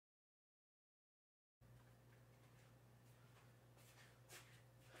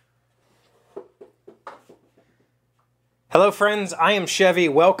Hello friends, I am Chevee.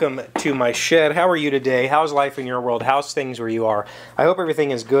 Welcome to my shed. How are you today? How's life in your world? How's things where you are? I hope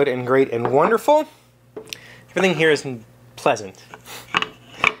everything is good and great and wonderful. Everything here is pleasant.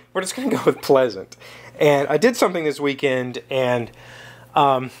 We're just going to go with pleasant. And I did something this weekend, and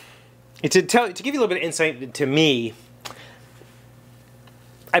to give you a little bit of insight into me,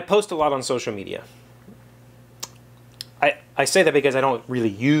 I post a lot on social media. I say that because I don't really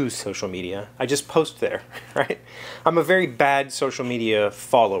use social media. I just post there, right? I'm a very bad social media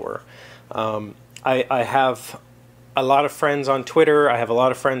follower. I have a lot of friends on Twitter. I have a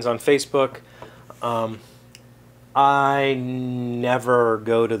lot of friends on Facebook. I never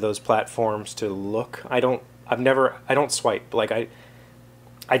go to those platforms to look. I don't swipe. Like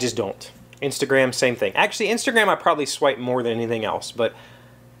I just don't. Instagram, same thing. Actually, Instagram I probably swipe more than anything else, but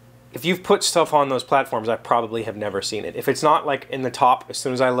if you've put stuff on those platforms, I probably have never seen it. If it's not like in the top as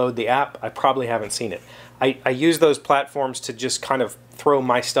soon as I load the app, I probably haven't seen it. I use those platforms to just kind of throw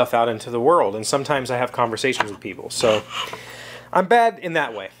my stuff out into the world, and sometimes I have conversations with people. So I'm bad in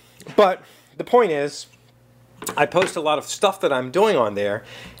that way. But the point is, I post a lot of stuff that I'm doing on there,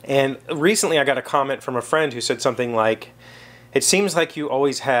 and recently I got a comment from a friend who said something like, "It seems like you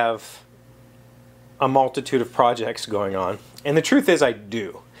always have a multitude of projects going on." And the truth is I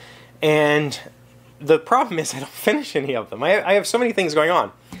do. And the problem is I don't finish any of them. I have so many things going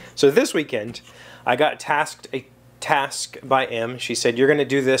on. So this weekend, I got tasked a task by M. She said, "You're going to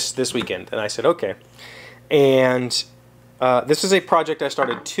do this weekend." And I said, okay. And this is a project I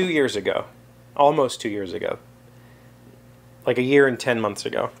started 2 years ago. Almost 2 years ago. Like a year and 10 months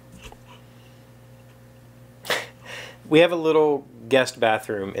ago. We have a little guest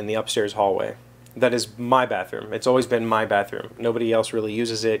bathroom in the upstairs hallway. That is my bathroom. It's always been my bathroom. Nobody else really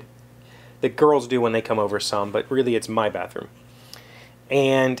uses it. The girls do when they come over some, but really it's my bathroom.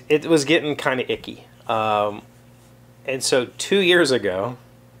 And it was getting kind of icky. And so 2 years ago,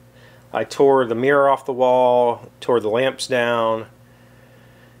 I tore the mirror off the wall, tore the lamps down,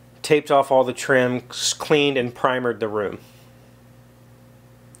 taped off all the trim, cleaned and primered the room.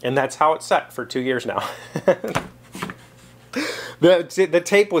 And that's how it's set for 2 years now. The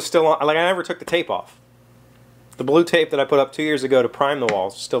tape was still on. Like, I never took the tape off. The blue tape that I put up 2 years ago to prime the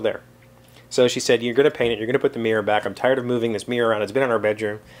walls is still there. So she said, "You're going to paint it. You're going to put the mirror back. I'm tired of moving this mirror around. It's been in our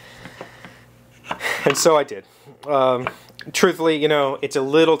bedroom." And so I did. Truthfully, you know, it's a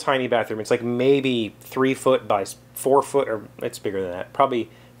little tiny bathroom. It's like maybe 3 foot by 4 foot, or it's bigger than that. Probably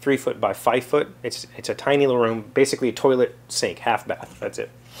 3 foot by 5 foot. It's a tiny little room, basically a toilet, sink, half bath. That's it.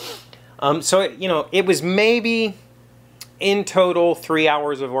 So, you know, it was maybe in total 3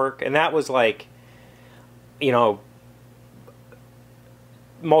 hours of work, and that was like, you know,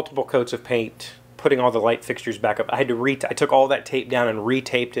 multiple coats of paint, putting all the light fixtures back up. I had to I took all that tape down and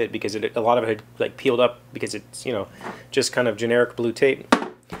retaped it because a lot of it had like peeled up because it's, you know, just kind of generic blue tape.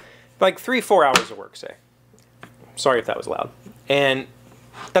 Like 3-4 hours of work, say. Sorry if that was loud. And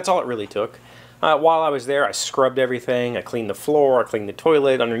that's all it really took. While I was there, I scrubbed everything. I cleaned the floor. I cleaned the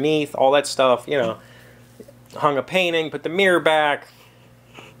toilet underneath, all that stuff, you know. Hung a painting, put the mirror back.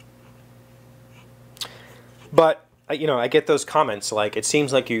 But, you know, I get those comments like, "It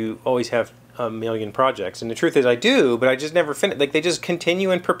seems like you always have a million projects." And the truth is I do, but I just never finish. Like, they just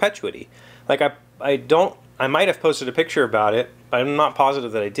continue in perpetuity. Like, I might have posted a picture about it, but I'm not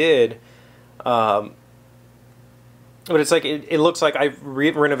positive that I did. But it's like, it looks like I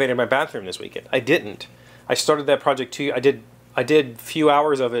renovated my bathroom this weekend. I didn't. I started that project I did a few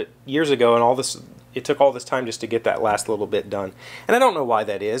hours of it years ago, and it took all this time just to get that last little bit done. And I don't know why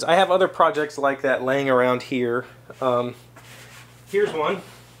that is. I have other projects like that laying around here. Here's one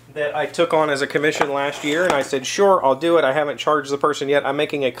that I took on as a commission last year, and I said, sure, I'll do it. I haven't charged the person yet. I'm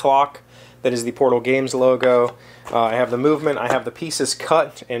making a clock that is the Portal Games logo. I have the movement. I have the pieces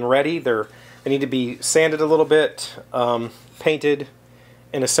cut and ready. They need to be sanded a little bit, painted,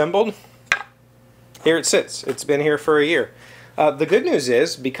 and assembled. Here it sits. It's been here for a year. The good news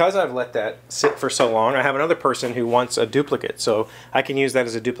is, because I've let that sit for so long, I have another person who wants a duplicate, so I can use that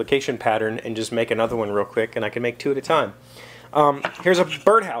as a duplication pattern and just make another one real quick, and I can make 2 at a time. Here's a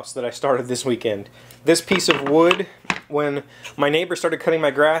birdhouse that I started this weekend. This piece of wood, when my neighbor started cutting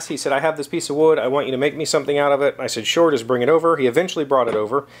my grass, he said, "I have this piece of wood, I want you to make me something out of it." I said, "Sure, just bring it over." He eventually brought it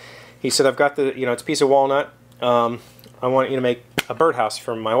over. He said, "I've got the, you know, it's a piece of walnut. I want you to make a birdhouse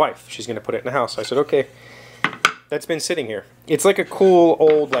for my wife. She's going to put it in the house." I said, "Okay." That's been sitting here. It's like a cool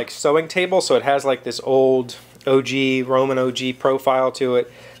old like sewing table, so it has like this old OG, Roman OG profile to it.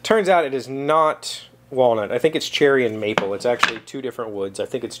 Turns out it is not walnut. I think it's cherry and maple. It's actually 2 different woods. I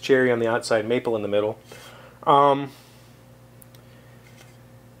think it's cherry on the outside, maple in the middle.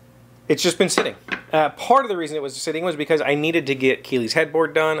 It's just been sitting. Part of the reason it was sitting was because I needed to get Keely's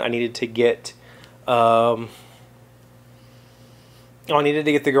headboard done. I needed to get... I needed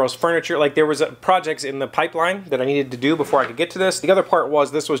to get the girls' furniture. Like, there was projects in the pipeline that I needed to do before I could get to this. The other part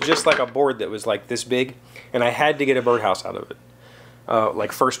was this was just like a board that was like this big, and I had to get a birdhouse out of it,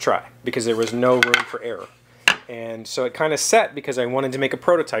 like first try, because there was no room for error. And so it kind of set because I wanted to make a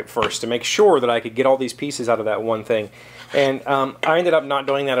prototype first to make sure that I could get all these pieces out of that one thing. And I ended up not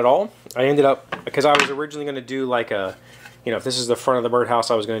doing that at all. I ended up, because I was originally going to do like a, you know, if this is the front of the birdhouse,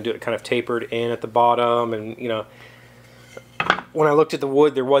 I was going to do it kind of tapered in at the bottom, and, you know, when I looked at the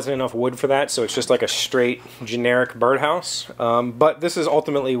wood, there wasn't enough wood for that, so it's just like a straight, generic birdhouse. But this is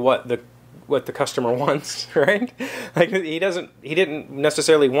ultimately what the customer wants, right? Like, he didn't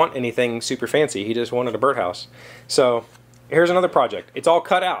necessarily want anything super fancy. He just wanted a birdhouse. So here's another project. It's all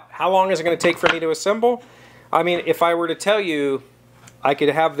cut out. How long is it going to take for me to assemble? I mean, if I were to tell you, I could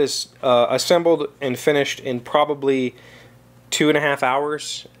have this assembled and finished in probably 2.5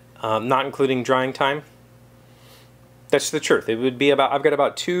 hours, not including drying time. That's the truth. It would be about, I've got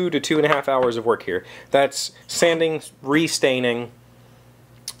about 2 to 2.5 hours of work here. That's sanding, restaining,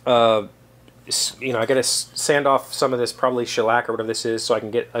 you know, I got to sand off some of this, probably shellac or whatever this is, so I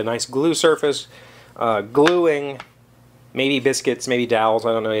can get a nice glue surface, gluing, maybe biscuits, maybe dowels,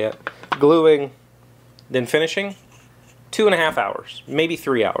 I don't know yet, gluing, then finishing. 2.5 hours, maybe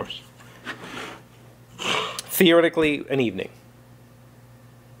 3 hours. Theoretically, an evening.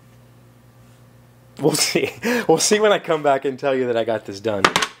 We'll see. We'll see when I come back and tell you that I got this done.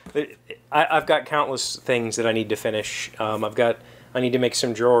 I've got countless things that I need to finish. I need to make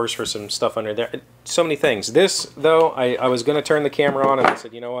some drawers for some stuff under there. So many things. This, though, I was going to turn the camera on, and I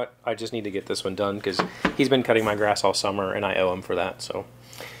said, you know what? I just need to get this one done, because he's been cutting my grass all summer, and I owe him for that. So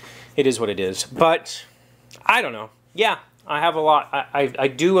it is what it is. But I don't know. Yeah, I have a lot. I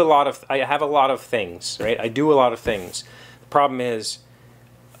have a lot of things, right? I do a lot of things. The problem is,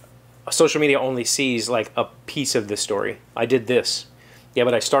 social media only sees like a piece of the story. I did this. Yeah,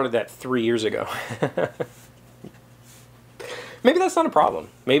 but I started that 3 years ago. Maybe that's not a problem.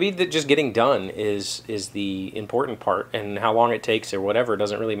 Maybe that just getting done is the important part, and how long it takes or whatever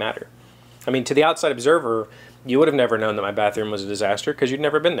doesn't really matter. I mean, to the outside observer, you would have never known that my bathroom was a disaster because you'd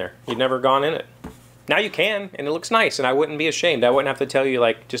never been there. You'd never gone in it. Now you can, and it looks nice, and I wouldn't be ashamed. I wouldn't have to tell you,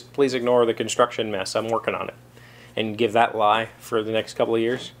 like, just please ignore the construction mess. I'm working on it. And give that lie for the next couple of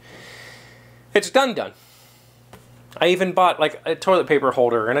years. It's done. I even bought like a toilet paper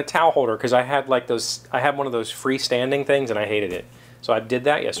holder and a towel holder because I had like those. I had one of those freestanding things and I hated it. So I did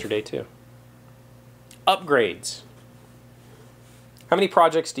that yesterday too. Upgrades. How many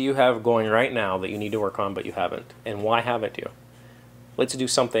projects do you have going right now that you need to work on but you haven't? And why haven't you? Let's do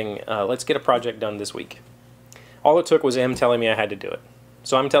something. Let's get a project done this week. All it took was him telling me I had to do it.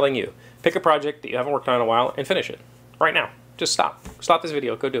 So I'm telling you, pick a project that you haven't worked on in a while and finish it right now. Just stop. Stop this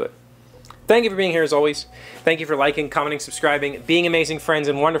video. Go do it. Thank you for being here as always. Thank you for liking, commenting, subscribing, being amazing friends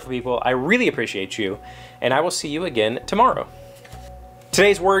and wonderful people. I really appreciate you, and I will see you again tomorrow.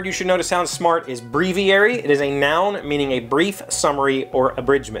 Today's word you should know to sound smart is breviary. It is a noun meaning a brief summary or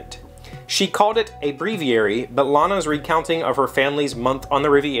abridgment. She called it a breviary, but Lana's recounting of her family's month on the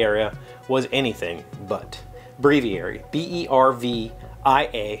Riviera was anything but. Breviary. B-E-R-V-I-A-R-Y.